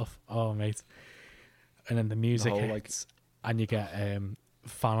Hulk and stuff. Oh, mate. And then the music whole, hits, and you get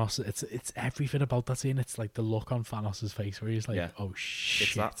Thanos. It's everything about that scene. It's like the look on Thanos' face where he's like, "Oh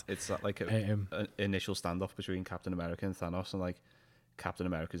shit!" It's that like an initial standoff between Captain America and Thanos, and like Captain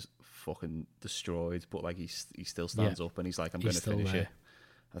America's fucking destroyed, but like he still stands up and he's like, "I'm going to finish it."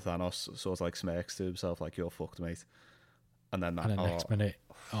 And Thanos sort of like smirks to himself like, "You're fucked, mate." And then next minute,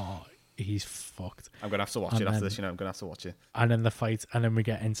 he's fucked. I'm gonna have to watch it after this. I'm gonna have to watch it. And then the fight, and then we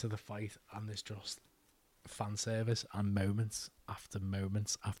get into the fight, and there's just fan service and moments after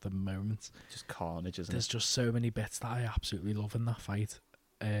moments after moments. Just carnage, isn't There's it? just so many bits that I absolutely love in that fight.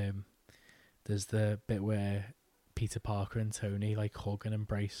 There's the bit where Peter Parker and Tony like hug and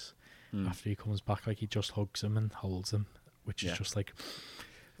embrace after he comes back. Like he just hugs him and holds him, which is just like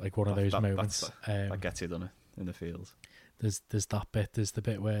one of those moments. That gets you, doesn't it, in the field. There's that bit. There's the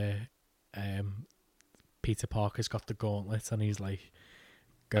bit where Peter Parker's got the gauntlet and he's like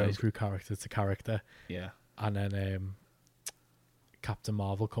going through character to character. Yeah. And then Captain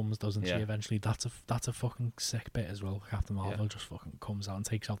Marvel comes, doesn't she? Eventually, that's a fucking sick bit as well. Captain Marvel just fucking comes out and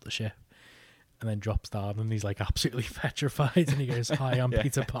takes out the ship, and then drops down, and he's like absolutely petrified, and he goes, "Hi, I'm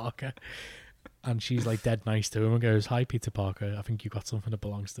Peter Parker," and she's like dead nice to him and goes, "Hi, Peter Parker, I think you got something that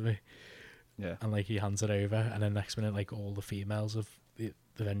belongs to me." Yeah. And like he hands it over, and then next minute, like all the females of the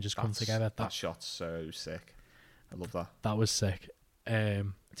Avengers come together. That shot's so sick. I love that. That was sick.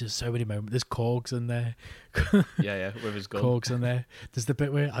 There's so many moments. There's Korg's in there. yeah, with his gun. Korg's in there. There's the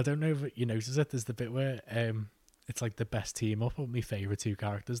bit where, I don't know if you notice it, there's the bit where it's like the best team up of my favourite two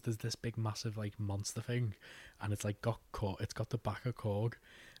characters. There's this big massive like monster thing, and it's like it's got the back of Korg.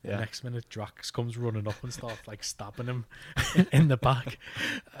 The next minute Drax comes running up and starts like stabbing him in the back,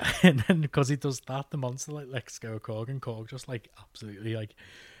 and then because he does that, the monster like lets go of Korg, and Korg just like absolutely like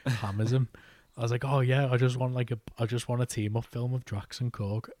hammers him. I was like, "Oh yeah, I just want a team up film of Drax and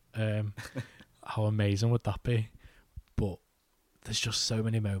Korg." How amazing would that be? But there's just so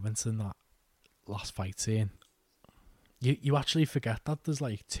many moments in that last fight scene. You actually forget that there's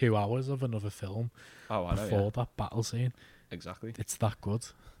like 2 hours of another film before that battle scene. Exactly. It's that good.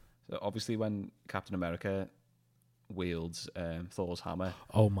 So obviously when Captain America wields Thor's hammer.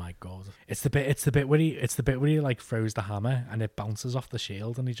 Oh my god! It's the bit where he like throws the hammer and it bounces off the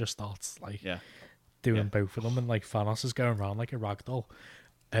shield and he just starts like doing both of them, and like Thanos is going around like a ragdoll.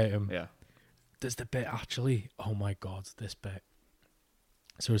 There's the bit actually. Oh my god! This bit.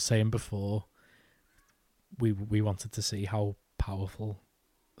 So I was saying before, we wanted to see how powerful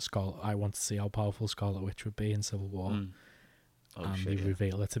I want to see how powerful Scarlet Witch would be in Civil War. And they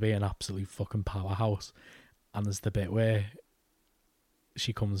reveal her to be an absolute fucking powerhouse. And there's the bit where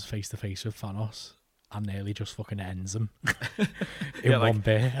she comes face to face with Thanos and nearly just fucking ends him in one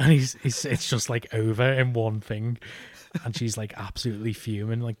bit. And it's just like over in one thing. And she's like absolutely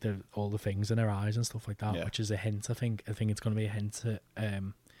fuming, like all the things in her eyes and stuff like that, which is a hint. I think it's going to be a hint at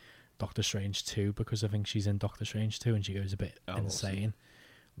Doctor Strange 2, because I think she's in Doctor Strange 2 and she goes a bit insane.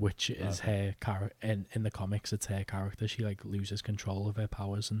 Which is her in the comics, it's her character. She like loses control of her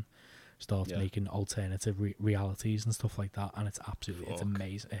powers and starts making alternative realities and stuff like that, and it's absolutely it's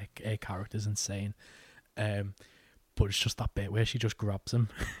amazing. Her character's insane, but it's just that bit where she just grabs him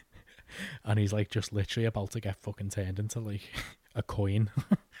and he's like just literally about to get fucking turned into like a coin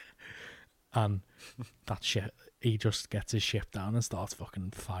and that shit, he just gets his ship down and starts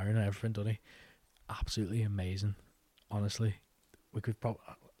fucking firing and everything, doesn't he? Absolutely amazing, honestly. We could probably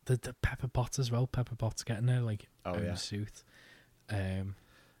the Pepper Potts as well. Pepper Potts getting her like own suit. I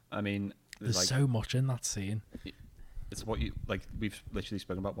mean, there's like, so much in that scene. It's what you like. We've literally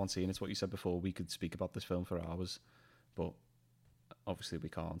spoken about one scene. It's what you said before. We could speak about this film for hours, but obviously we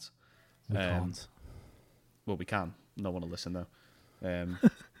can't. We can't. Well, we can. No one will listen though.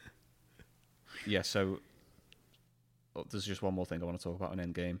 So there's just one more thing I want to talk about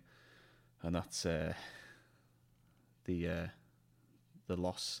in Endgame, and that's the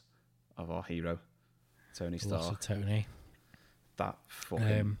loss of our hero, Tony Stark. Loss of Tony. That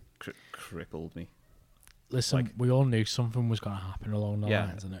fucking crippled me. Listen, we all knew something was going to happen along the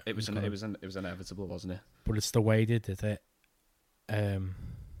lines, isn't it? It was inevitable, wasn't it? But it's the way they did it.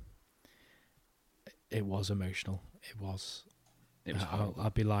 It was emotional. It was.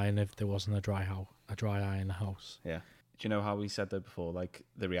 I'd be lying if there wasn't a dry eye in the house. Yeah. Do you know how we said that before? Like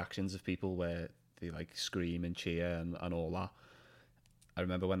the reactions of people where they like scream and cheer and all that. I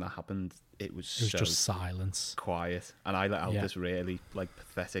remember when that happened, it was so just silence, quiet, and I let out this really like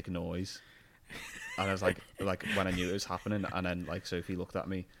pathetic noise. And I was like when I knew it was happening, and then like Sophie looked at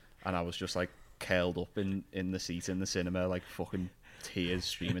me, and I was just like curled up in the seat in the cinema, like fucking tears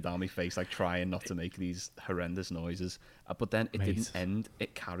streaming down my face, like trying not to make these horrendous noises. But then it didn't end;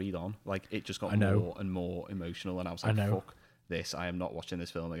 it carried on. Like it just got more and more emotional, and I was like, "Fuck this! I am not watching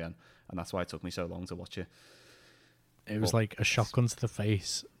this film again." And that's why it took me so long to watch it. It was like a shotgun to the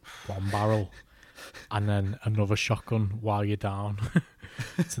face, one barrel, and then another shotgun while you're down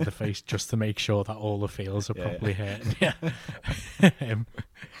to the face, just to make sure that all the feels are properly hit. Yeah.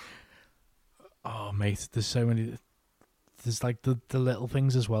 Oh, mate, there's so many. There's like the little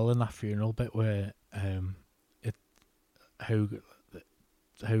things as well in that funeral bit where Happy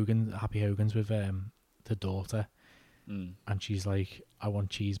Hogan's with the daughter. And she's like, I want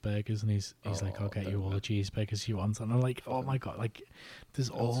cheeseburgers, and he's like, I'll get you all the cheeseburgers you want. And I'm like, oh my god, like there's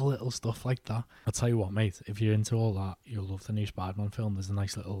all little stuff like that. I'll tell you what, mate, if you're into all that, you'll love the new Spider-Man film. There's a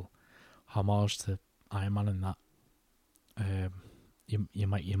nice little homage to Iron Man in that. You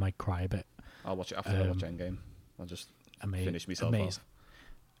might cry a bit. I'll watch it after I watch Endgame. I'll just finish myself off.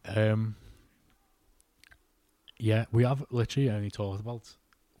 Yeah, we have literally only talked about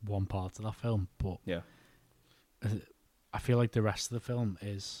one part of that film, but I feel like the rest of the film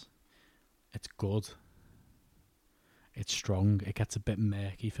it's good. It's strong. It gets a bit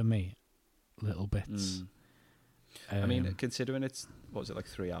murky for me, little bits. I mean, considering it's, what was it, like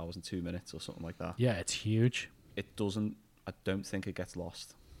 3 hours and 2 minutes or something like that? Yeah, it's huge. It doesn't. I don't think it gets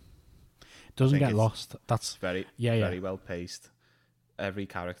lost. It doesn't get lost. That's very well paced. Every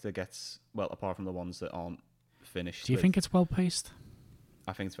character gets, well, apart from the ones that aren't finished. Do you think it's well paced?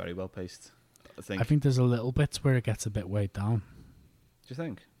 I think it's very well paced. I think there's a little bit where it gets a bit weighed down. Do you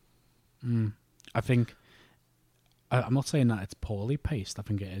think? I think. I'm not saying that it's poorly paced. I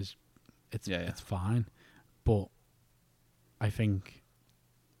think it is. It's fine, but I think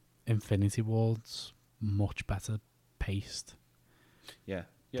Infinity War's much better paced. Than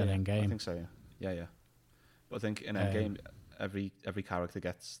Endgame. I think so. Yeah. But I think in Endgame, every character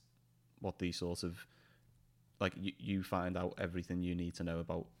gets what these sort of, like, you find out everything you need to know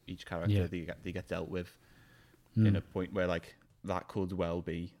about each character. Yeah. They get dealt with in a point where, like, that could well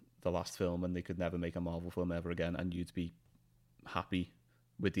be the last film and they could never make a Marvel film ever again, and you'd be happy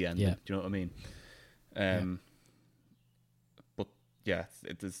with the ending. Do you know what I mean? But yeah,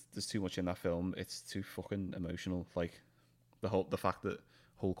 there's too much in that film. It's too fucking emotional. Like the fact that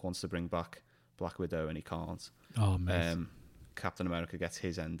Hulk wants to bring back Black Widow and he can't. Oh mate. Captain America gets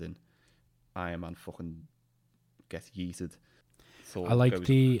his ending. Iron Man fucking gets yeeted. Thor I like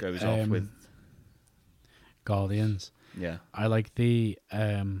goes off with Guardians. yeah. I like the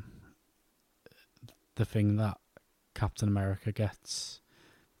thing that Captain America gets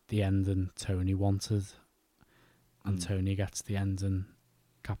the ending Tony wanted, and Tony gets the ending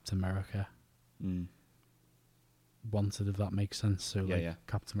Captain America wanted, if that makes sense. So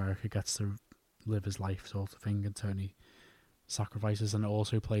Captain America gets to live his life sort of thing, and Tony sacrifices. And it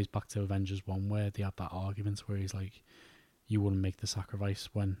also plays back to Avengers 1 where they had that argument where he's like, you wouldn't make the sacrifice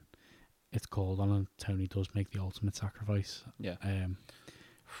when it's called on, and Tony does make the ultimate sacrifice. Yeah.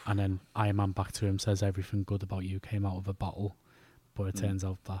 And then Iron Man back to him says everything good about you came out of a bottle, but it turns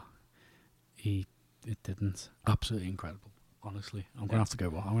out that it didn't. Absolutely incredible. Honestly, I'm gonna have to go.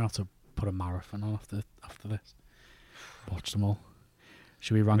 I'm gonna have to put a marathon on after this. Watch them all.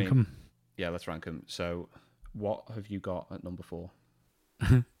 Should we rank them? Yeah, let's rank them. So, what have you got at number 4?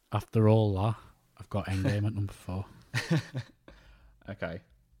 After all that, I've got Endgame at number 4. Okay.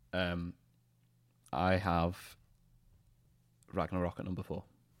 I have Ragnarok at number 4.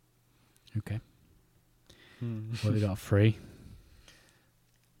 Okay. What have we got? 3.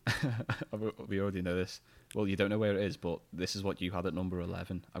 We already know this. Well, you don't know where it is, but this is what you had at number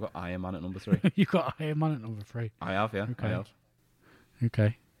 11. I've got Iron Man at number 3. You got Iron Man at number 3. I have, yeah. Okay. I have.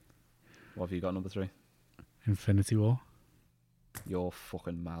 Okay. What have you got at number 3? Infinity War. You're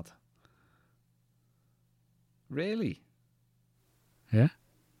fucking mad. Really? Yeah.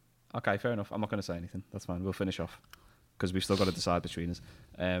 Okay, fair enough. I'm not going to say anything. That's fine. We'll finish off because we've still got to decide between us.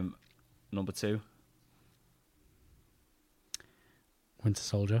 Number 2. Winter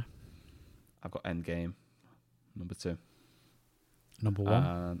Soldier. I've got Endgame. Number 2. Number 1.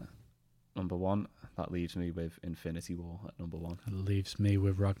 And number 1, that leaves me with Infinity War at number 1. It leaves me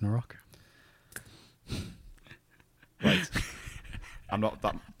with Ragnarok. Right. I'm not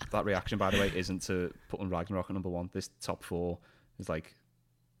that reaction, by the way, isn't to putting Ragnarok at number 1. This top 4 is like,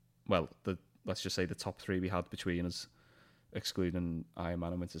 well, let's just say the top 3 we had between us, excluding Iron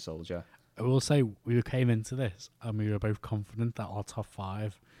Man and Winter Soldier. I will say we came into this and we were both confident that our top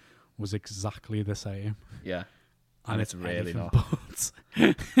 5 was exactly the same. Yeah. And it's really not.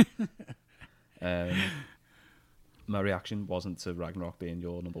 My reaction wasn't to Ragnarok being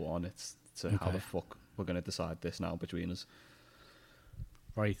your number 1. It's to how the fuck we're going to decide this now between us.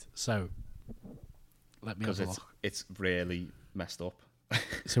 Right, so let me have a look. It's really messed up.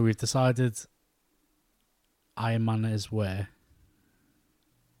 So we've decided Iron Man is where?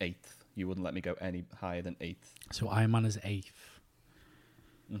 8th. You wouldn't let me go any higher than 8th. So Iron Man is 8th.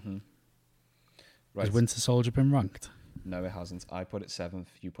 Mm-hmm. Right. Has Winter Soldier been ranked? No, it hasn't. I put it 7th.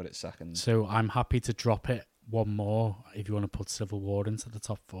 You put it 2nd. So I'm happy to drop it one more if you want to put Civil War into the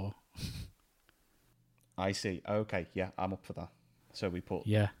top 4. I see. Okay, yeah, I'm up for that. So we put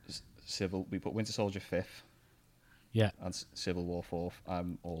we put Winter Soldier 5th. Yeah. And Civil War 4th.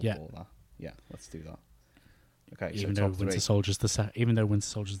 I'm all for that. Yeah, let's do that. Okay, even so though top Winter 3. Soldier's the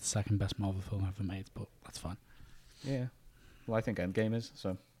second best Marvel film ever made, but that's fine. Yeah. Well, I think Endgame is,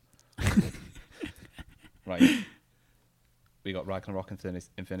 so. Right. We got Ragnarok,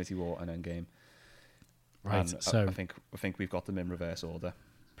 Infinity War, and Endgame. Right. And so I think we've got them in reverse order,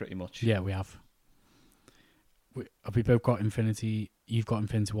 pretty much. Yeah, we have. Have we both got Infinity? You've got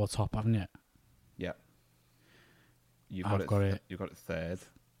Infinity War top, haven't you? Yeah. You've got it. You've got it 3rd.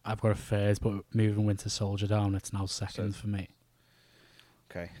 I've got a 3rd, but moving Winter Soldier down, it's now 2nd for me.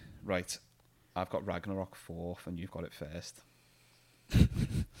 Okay, right. I've got Ragnarok 4th, and you've got it 1st.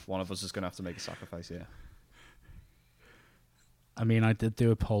 One of us is going to have to make a sacrifice here. I mean, I did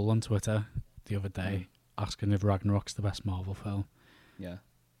do a poll on Twitter the other day asking if Ragnarok's the best Marvel film. Yeah.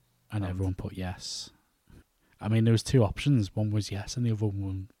 And everyone put yes. I mean, there was 2 options. One was yes, and the other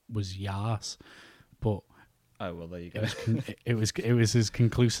one was yes. But oh well, there you go. It was as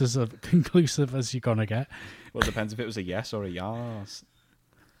conclusive as you're gonna get. Well, it depends if it was a yes or a yes.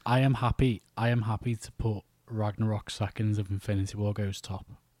 I am happy to put Ragnarok 2nd if Infinity War goes top,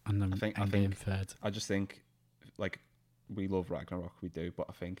 and then Endgame 3rd. I just think, like, we love Ragnarok, we do, but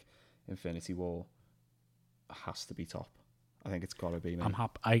I think Infinity War has to be top. I think it's got to be. Mate.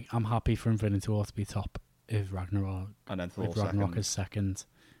 I'm happy for Infinity War to be top if Ragnarok, and then Thor Ragnarok is 2nd,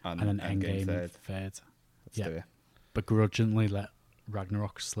 and then Endgame 3rd. Let's do it. Begrudgingly let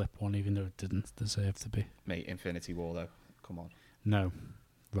Ragnarok slip one, even though it didn't deserve to be. Mate, Infinity War though, come on. No,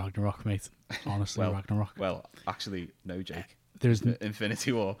 Ragnarok, mate. Honestly, Ragnarok. Well, actually, no, Jake. There's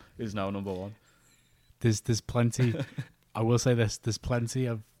Infinity War is now number 1. There's plenty. I will say this: there's plenty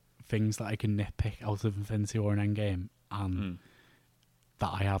of things that I can nitpick out of Infinity War and Endgame, and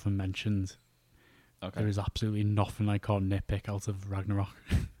that I haven't mentioned. Okay. There is absolutely nothing I can't nitpick out of Ragnarok.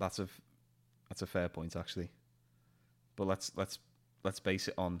 That's a fair point, actually. But let's base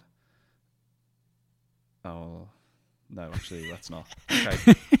it on. Oh no, actually, let's not.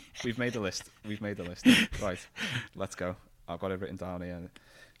 Okay, we've made a list. Right, let's go. I've got it written down here.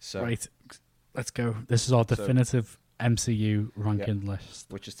 So Right, let's go. This is our definitive MCU ranking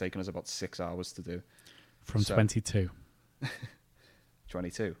list which has taken us about 6 hours to do. from 22.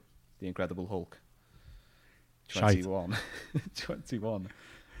 22, The Incredible Hulk. Shite. 21, 21,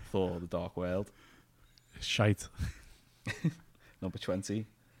 Thor: The Dark World. Shite. Number 20,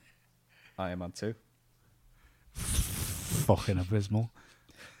 Iron Man 2. Fucking abysmal.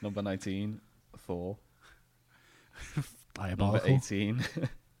 Number 19, Thor. Diabolical. Number 18,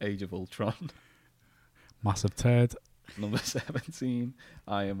 Age of Ultron. Massive turd. Number 17,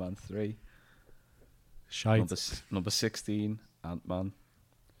 Iron Man 3. Shite. Number 16, Ant-Man.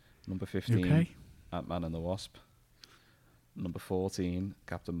 Number 15, Okay. Ant-Man and the Wasp. Number 14,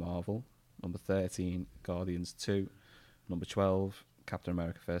 Captain Marvel. Number 13, Guardians 2. Number 12, Captain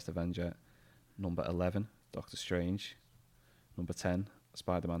America First Avenger. Number 11, Doctor Strange. Number 10,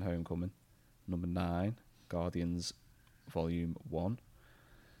 Spider-Man Homecoming. Number 9, Guardians Volume 1.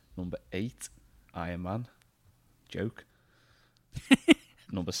 Number 8, Iron Man. Joke.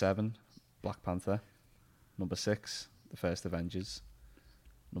 Number 7, Black Panther. Number 6, The First Avengers.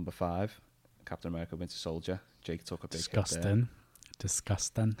 Number 5, Captain America Winter Soldier. Jake took a big hit there.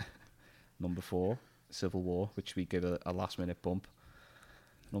 Disgusting. Number 4, Civil War, which we give a last minute bump.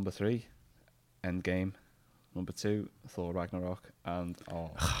 Number 3, Endgame. Number 2, Thor Ragnarok. And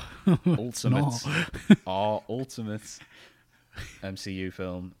our ultimate MCU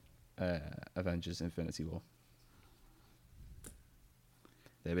film, Avengers Infinity War.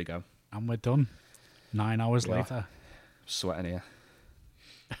 There we go. And we're done. 9 hours We are. later. Sweating here.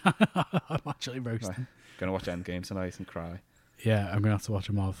 I'm actually roasting. Right. Gonna watch Endgame tonight and cry. Yeah, I'm going to have to watch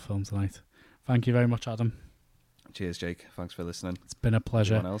a Marvel film tonight. Thank you very much, Adam. Cheers, Jake. Thanks for listening. It's been a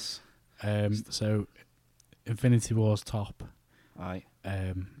pleasure. Anyone else? So, Infinity War's top. Aye.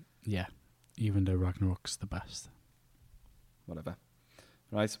 Yeah, even though Ragnarok's the best. Whatever.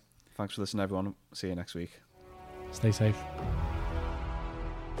 Right. Thanks for listening, everyone. See you next week. Stay safe.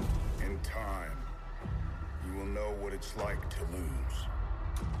 In time, you will know what it's like to lose.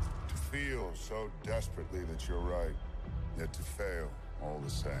 To feel so desperately that you're right, yet to fail all the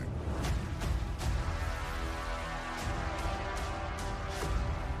same.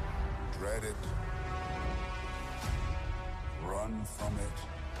 Dread it. Run from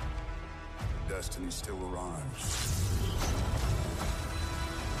it. Destiny still arrives.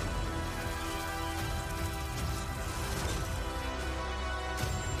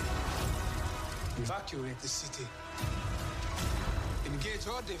 Evacuate the city. Engage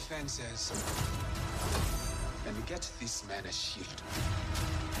all defenses. And get this man a shield.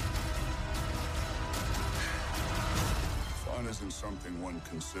 Fun isn't something one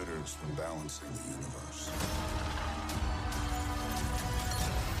considers when balancing the universe.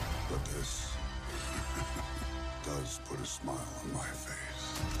 But this does put a smile on my face.